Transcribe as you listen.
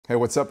Hey,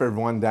 what's up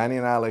everyone? Danny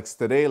and Alex.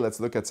 Today, let's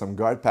look at some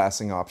guard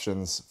passing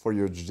options for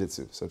your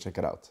Jiu-Jitsu. So check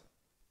it out.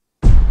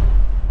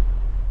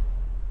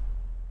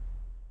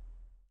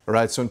 All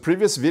right, so in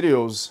previous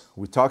videos,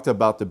 we talked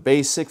about the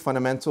basic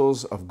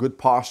fundamentals of good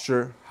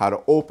posture, how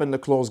to open the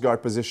closed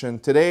guard position.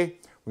 Today,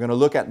 we're gonna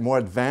look at more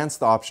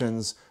advanced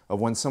options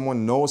of when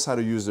someone knows how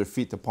to use their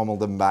feet to pummel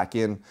them back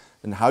in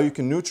and how you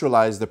can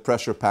neutralize the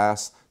pressure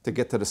pass to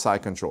get to the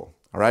side control.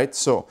 All right,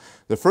 so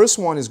the first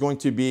one is going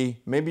to be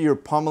maybe you're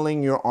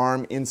pummeling your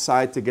arm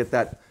inside to get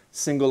that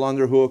single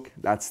underhook,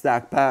 that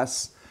stack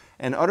pass.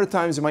 And other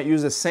times you might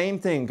use the same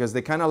thing because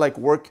they kind of like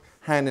work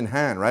hand in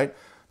hand, right?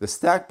 The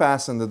stack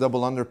pass and the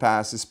double under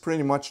pass is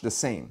pretty much the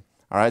same.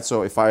 All right,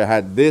 so if I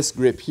had this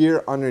grip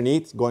here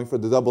underneath, going for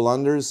the double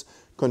unders,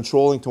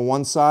 controlling to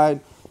one side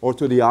or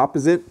to the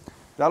opposite,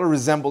 that'll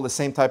resemble the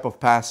same type of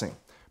passing.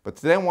 But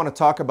today I want to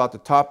talk about the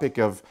topic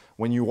of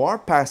when you are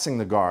passing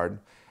the guard,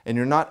 and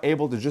you're not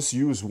able to just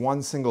use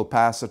one single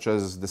pass, such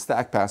as the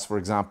stack pass, for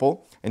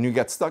example, and you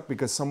get stuck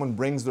because someone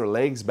brings their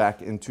legs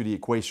back into the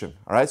equation.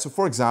 All right, so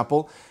for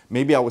example,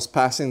 maybe I was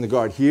passing the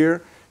guard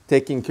here,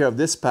 taking care of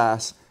this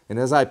pass, and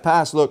as I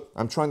pass, look,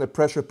 I'm trying to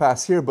pressure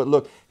pass here, but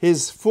look,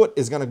 his foot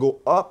is gonna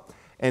go up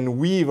and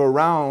weave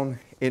around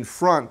in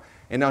front,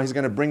 and now he's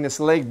gonna bring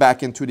this leg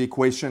back into the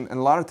equation, and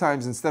a lot of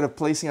times, instead of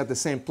placing at the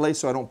same place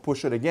so I don't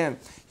push it again,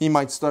 he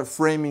might start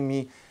framing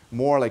me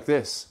more like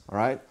this, all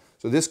right?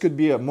 So this could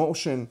be a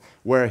motion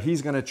where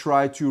he's going to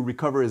try to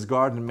recover his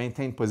guard and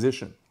maintain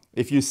position.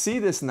 If you see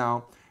this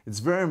now, it's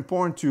very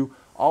important to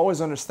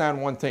always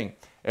understand one thing.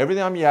 Every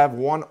time you have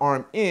one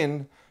arm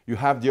in, you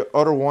have the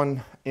other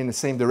one in the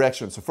same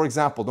direction. So for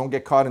example, don't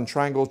get caught in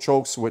triangle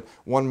chokes with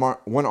one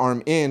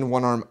arm in,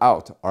 one arm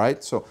out. All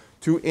right, so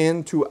 2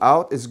 in, 2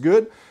 out is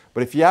good.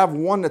 But if you have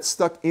one that's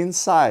stuck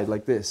inside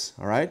like this,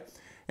 all right,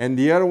 and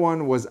the other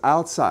one was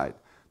outside,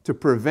 to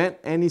prevent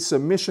any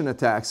submission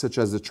attacks such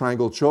as the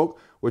triangle choke,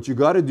 what you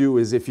got to do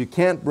is, if you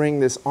can't bring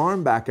this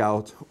arm back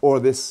out or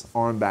this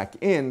arm back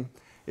in,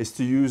 is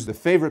to use the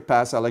favorite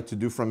pass I like to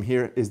do from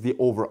here is the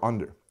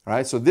over-under. All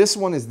right, so this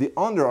one is the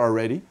under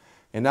already,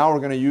 and now we're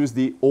going to use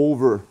the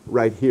over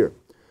right here,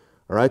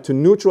 all right, to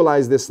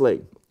neutralize this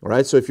leg. All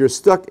right, so if you're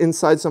stuck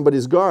inside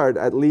somebody's guard,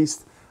 at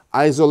least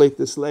isolate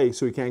this leg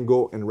so you can't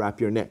go and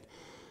wrap your neck.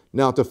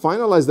 Now, to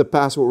finalize the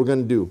pass, what we're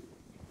going to do,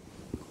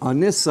 on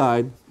this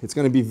side, it's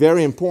going to be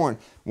very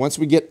important, once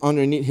we get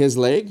underneath his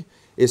leg,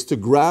 is to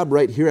grab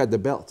right here at the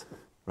belt,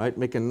 right?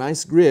 Make a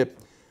nice grip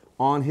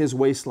on his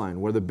waistline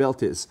where the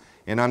belt is.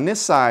 And on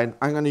this side,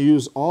 I'm going to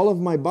use all of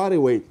my body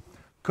weight,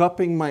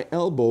 cupping my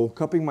elbow,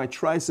 cupping my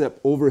tricep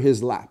over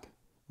his lap,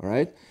 all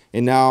right?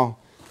 And now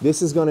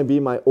this is going to be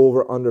my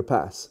over-under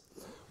pass.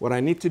 What I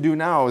need to do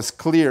now is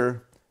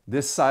clear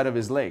this side of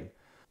his leg.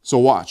 So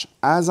watch,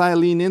 as I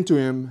lean into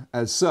him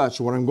as such,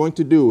 what I'm going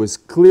to do is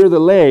clear the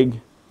leg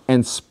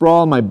and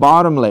sprawl my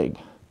bottom leg.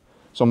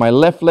 So my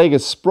left leg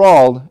is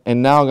sprawled,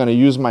 and now I'm going to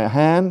use my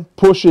hand,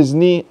 push his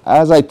knee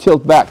as I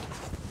tilt back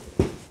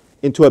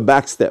into a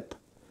back step.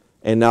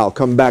 And now I'll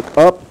come back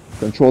up,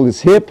 control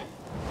his hip,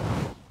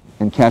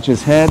 and catch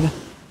his head.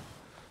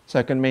 So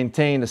I can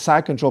maintain the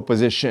side control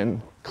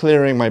position,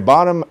 clearing my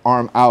bottom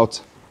arm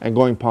out and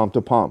going palm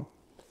to palm.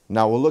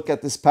 Now we'll look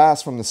at this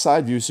pass from the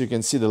side view so you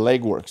can see the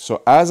leg work.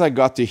 So as I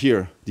got to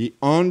here, the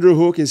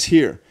underhook is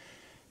here.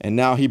 And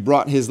now he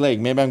brought his leg.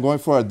 Maybe I'm going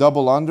for a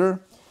double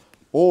under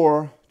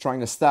or trying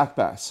to stack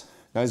pass.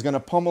 Now he's going to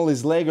pummel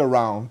his leg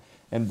around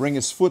and bring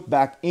his foot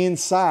back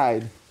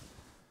inside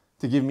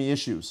to give me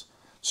issues.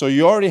 So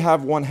you already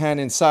have one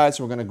hand inside,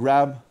 so we're going to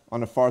grab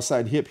on the far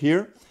side hip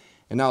here.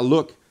 And now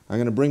look, I'm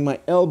going to bring my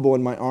elbow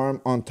and my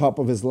arm on top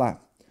of his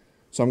lap.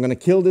 So I'm going to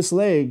kill this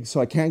leg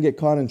so I can't get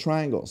caught in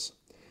triangles.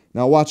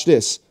 Now watch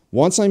this.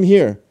 Once I'm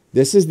here,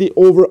 this is the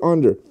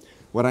over-under.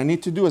 What I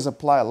need to do is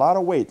apply a lot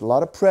of weight, a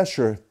lot of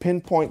pressure,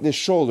 pinpoint this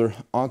shoulder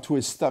onto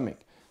his stomach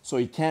so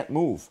he can't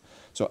move.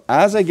 So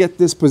as I get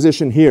this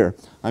position here,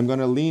 I'm going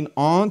to lean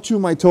onto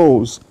my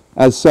toes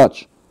as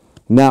such.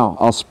 Now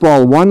I'll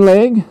sprawl one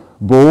leg,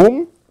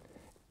 boom,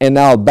 and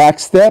now I'll back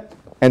step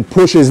and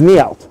push his knee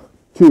out.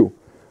 2.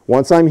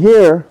 Once I'm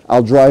here,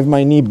 I'll drive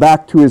my knee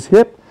back to his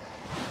hip,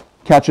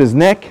 catch his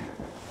neck,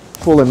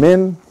 pull him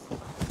in,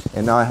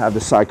 and now I have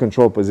the side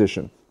control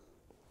position.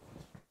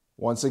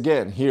 Once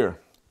again, here,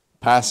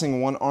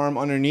 passing one arm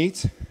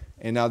underneath,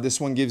 and now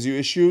this one gives you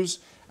issues.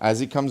 As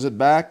he comes it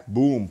back,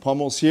 boom,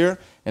 pummels here,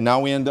 and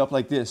now we end up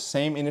like this,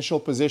 same initial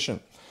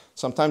position.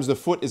 Sometimes the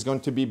foot is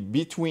going to be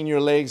between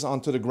your legs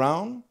onto the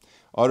ground.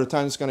 Other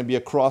times it's going to be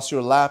across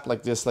your lap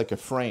like this, like a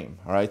frame,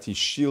 all right? He's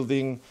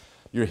shielding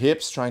your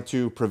hips, trying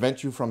to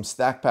prevent you from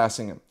stack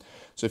passing him.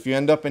 So if you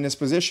end up in this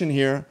position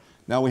here,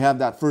 now we have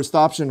that first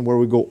option where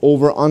we go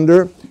over,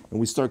 under, and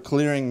we start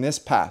clearing this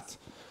path.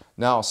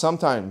 Now,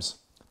 sometimes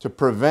to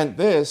prevent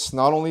this,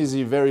 not only is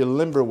he very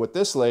limber with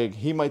this leg,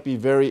 he might be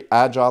very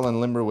agile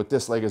and limber with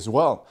this leg as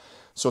well.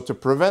 So to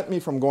prevent me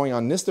from going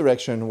on this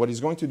direction, what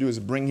he's going to do is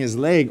bring his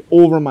leg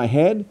over my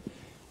head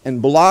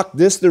and block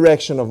this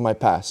direction of my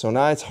pass. So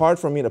now it's hard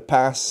for me to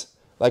pass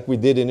like we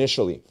did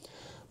initially.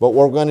 But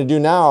what we're going to do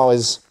now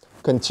is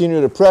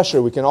continue the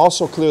pressure, we can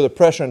also clear the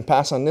pressure and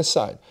pass on this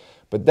side.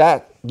 But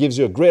that gives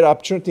you a great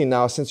opportunity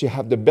now, since you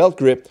have the belt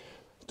grip,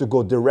 to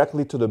go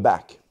directly to the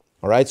back.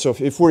 All right, so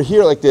if we're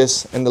here like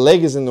this and the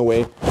leg is in the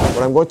way,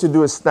 what I'm going to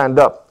do is stand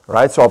up. All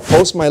right, so I'll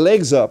post my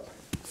legs up,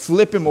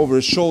 flip him over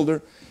his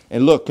shoulder,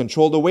 and look,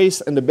 control the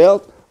waist and the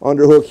belt,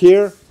 underhook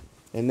here,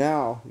 and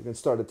now you can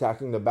start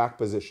attacking the back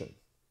position.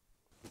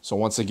 So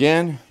once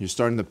again, you're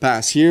starting to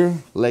pass here,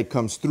 leg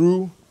comes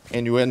through,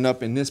 and you end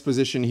up in this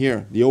position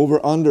here, the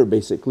over-under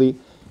basically,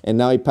 and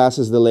now he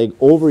passes the leg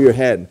over your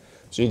head,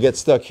 so you get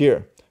stuck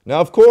here.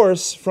 Now of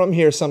course, from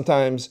here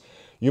sometimes,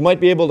 you might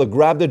be able to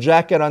grab the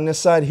jacket on this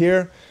side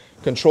here,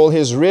 control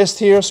his wrist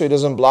here so he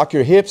doesn't block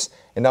your hips,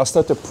 and now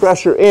start to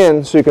pressure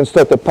in so you can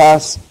start to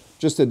pass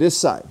just to this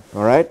side,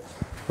 all right?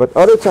 But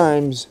other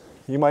times,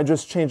 you might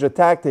just change the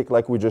tactic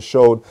like we just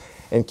showed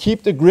and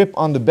keep the grip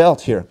on the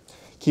belt here.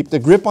 Keep the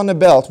grip on the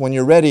belt. When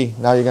you're ready,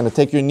 now you're gonna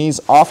take your knees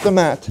off the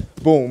mat,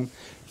 boom,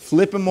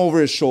 flip him over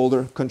his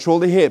shoulder, control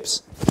the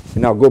hips,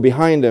 and now go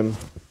behind him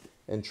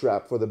and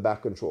trap for the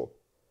back control.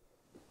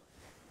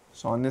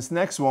 So on this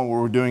next one,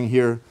 what we're doing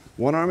here,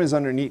 one arm is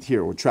underneath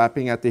here. We're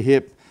trapping at the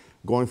hip,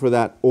 going for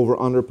that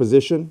over-under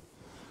position.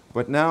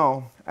 But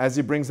now, as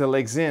he brings the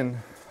legs in,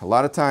 a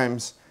lot of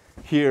times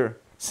here,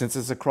 since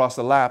it's across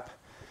the lap,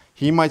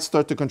 he might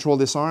start to control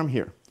this arm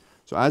here.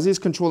 So as he's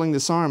controlling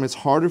this arm, it's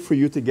harder for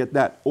you to get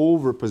that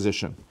over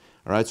position.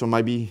 All right, so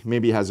maybe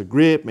he has a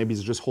grip, maybe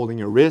he's just holding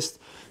your wrist.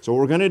 So what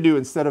we're gonna do,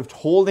 instead of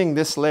holding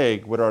this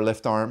leg with our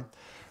left arm,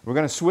 we're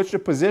gonna switch the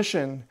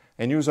position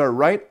and use our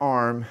right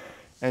arm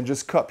and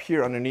just cup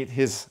here underneath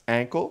his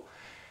ankle.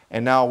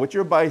 And now with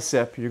your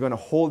bicep, you're gonna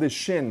hold his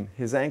shin,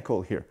 his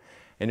ankle here.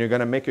 And you're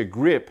gonna make a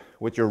grip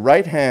with your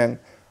right hand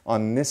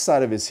on this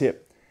side of his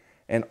hip.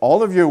 And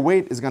all of your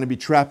weight is gonna be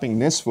trapping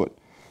this foot.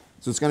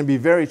 So it's gonna be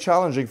very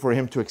challenging for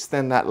him to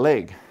extend that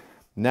leg.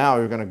 Now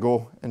you're gonna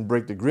go and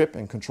break the grip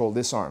and control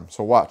this arm.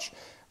 So watch,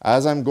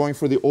 as I'm going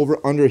for the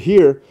over-under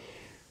here,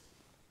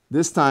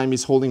 this time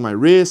he's holding my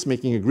wrist,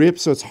 making a grip,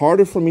 so it's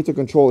harder for me to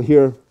control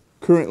here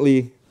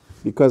currently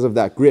because of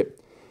that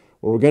grip.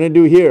 What we're gonna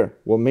do here,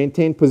 we'll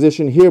maintain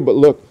position here, but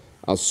look,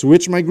 I'll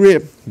switch my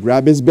grip,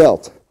 grab his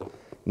belt.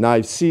 Now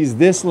he sees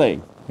this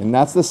leg, and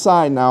that's the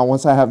side now,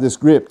 once I have this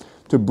grip,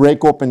 to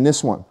break open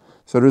this one.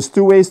 So there's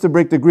two ways to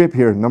break the grip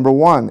here. Number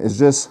one is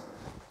just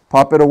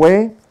pop it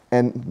away,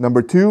 and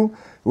number two,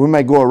 we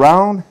might go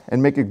around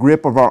and make a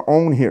grip of our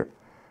own here,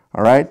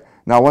 all right?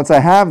 Now once I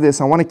have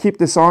this, I wanna keep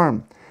this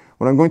arm.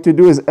 What I'm going to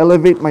do is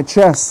elevate my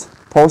chest,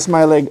 post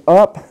my leg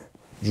up,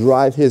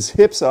 drive his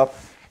hips up,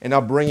 and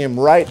I'll bring him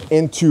right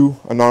into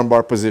an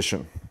armbar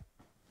position.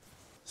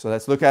 So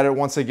let's look at it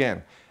once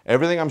again.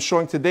 Everything I'm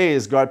showing today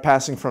is guard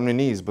passing from the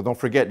knees, but don't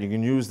forget, you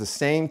can use the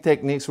same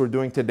techniques we're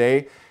doing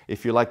today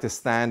if you like to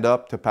stand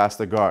up to pass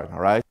the guard, all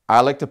right?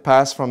 I like to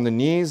pass from the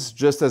knees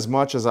just as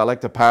much as I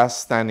like to pass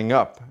standing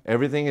up.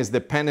 Everything is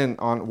dependent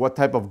on what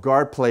type of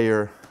guard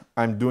player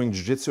I'm doing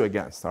jiu-jitsu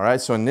against, all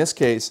right? So in this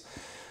case,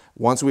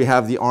 once we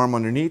have the arm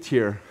underneath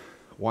here,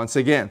 once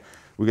again,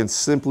 we can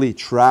simply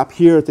trap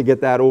here to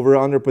get that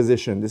over-under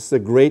position. This is a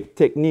great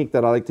technique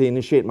that I like to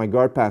initiate my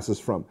guard passes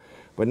from.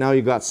 But now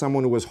you got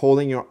someone who was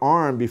holding your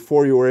arm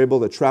before you were able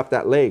to trap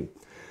that leg.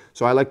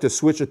 So I like to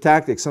switch the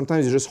tactic.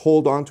 Sometimes you just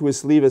hold onto his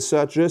sleeve as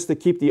such just to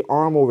keep the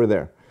arm over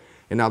there.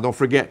 And now don't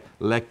forget,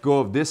 let go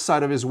of this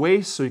side of his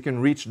waist so you can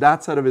reach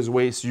that side of his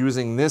waist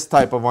using this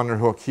type of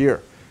underhook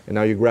here. And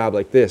now you grab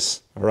like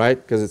this, all right?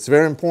 Because it's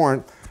very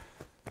important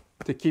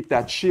to keep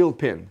that shield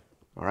pin,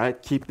 all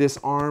right? Keep this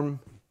arm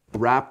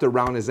wrapped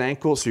around his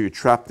ankle so you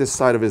trap this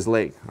side of his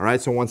leg, all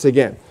right? So once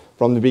again,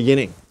 from the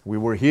beginning, we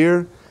were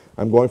here.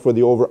 I'm going for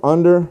the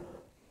over-under.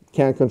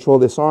 Can't control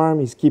this arm.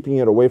 He's keeping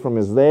it away from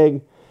his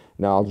leg.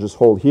 Now I'll just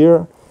hold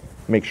here,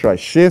 make sure I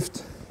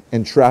shift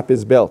and trap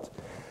his belt.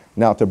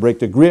 Now to break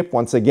the grip,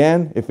 once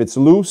again, if it's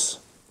loose,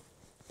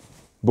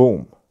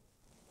 boom.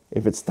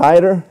 If it's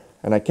tighter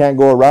and I can't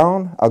go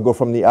around, I'll go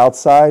from the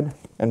outside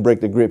and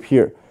break the grip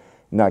here.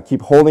 Now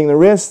keep holding the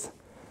wrist,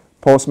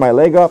 post my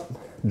leg up,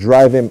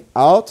 drive him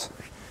out,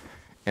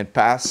 and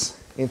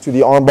pass into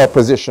the armbar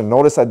position.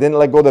 Notice I didn't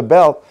let go of the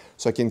belt,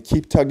 so I can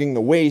keep tugging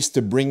the waist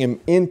to bring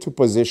him into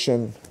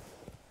position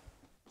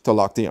to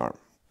lock the arm.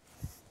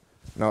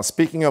 Now,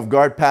 speaking of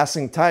guard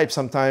passing type,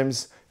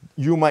 sometimes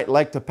you might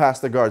like to pass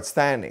the guard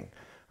standing.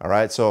 All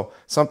right, so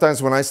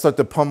sometimes when I start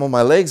to pummel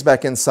my legs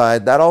back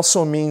inside, that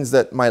also means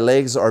that my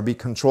legs are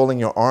controlling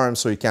your arm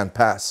so you can't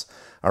pass.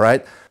 All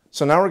right,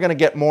 so now we're going to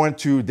get more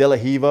into De La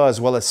Riva as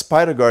well as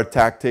spider guard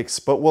tactics,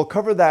 but we'll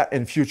cover that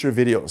in future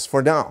videos.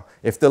 For now,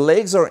 if the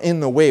legs are in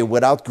the way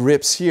without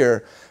grips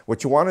here,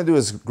 what you want to do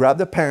is grab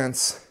the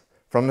pants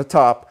from the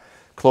top,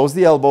 close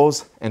the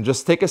elbows, and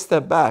just take a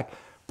step back.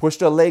 Push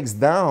the legs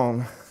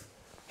down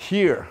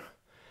here,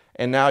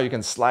 and now you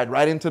can slide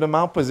right into the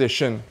mount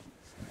position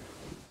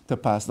to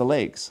pass the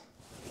legs.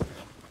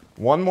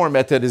 One more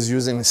method is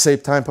using the same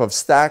type of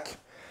stack,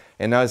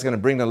 and now he's going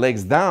to bring the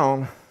legs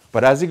down,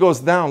 but as he goes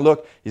down,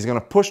 look, he's going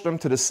to push them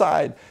to the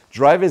side,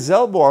 drive his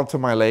elbow onto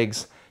my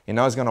legs, and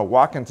now he's going to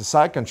walk into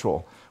side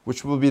control,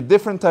 which will be a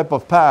different type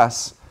of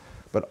pass,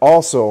 but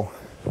also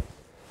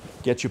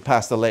get you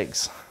past the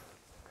legs.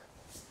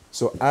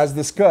 So as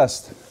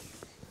discussed,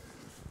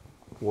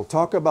 we'll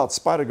talk about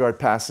spider guard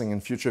passing in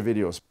future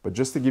videos, but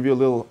just to give you a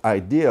little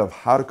idea of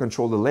how to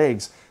control the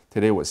legs,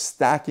 today was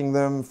stacking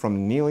them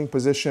from kneeling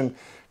position.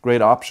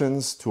 Great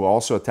options to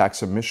also attack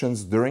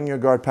submissions during your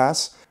guard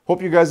pass.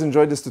 Hope you guys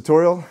enjoyed this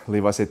tutorial.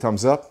 Leave us a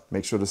thumbs up,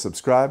 make sure to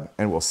subscribe,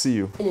 and we'll see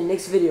you in the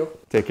next video.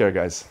 Take care,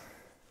 guys.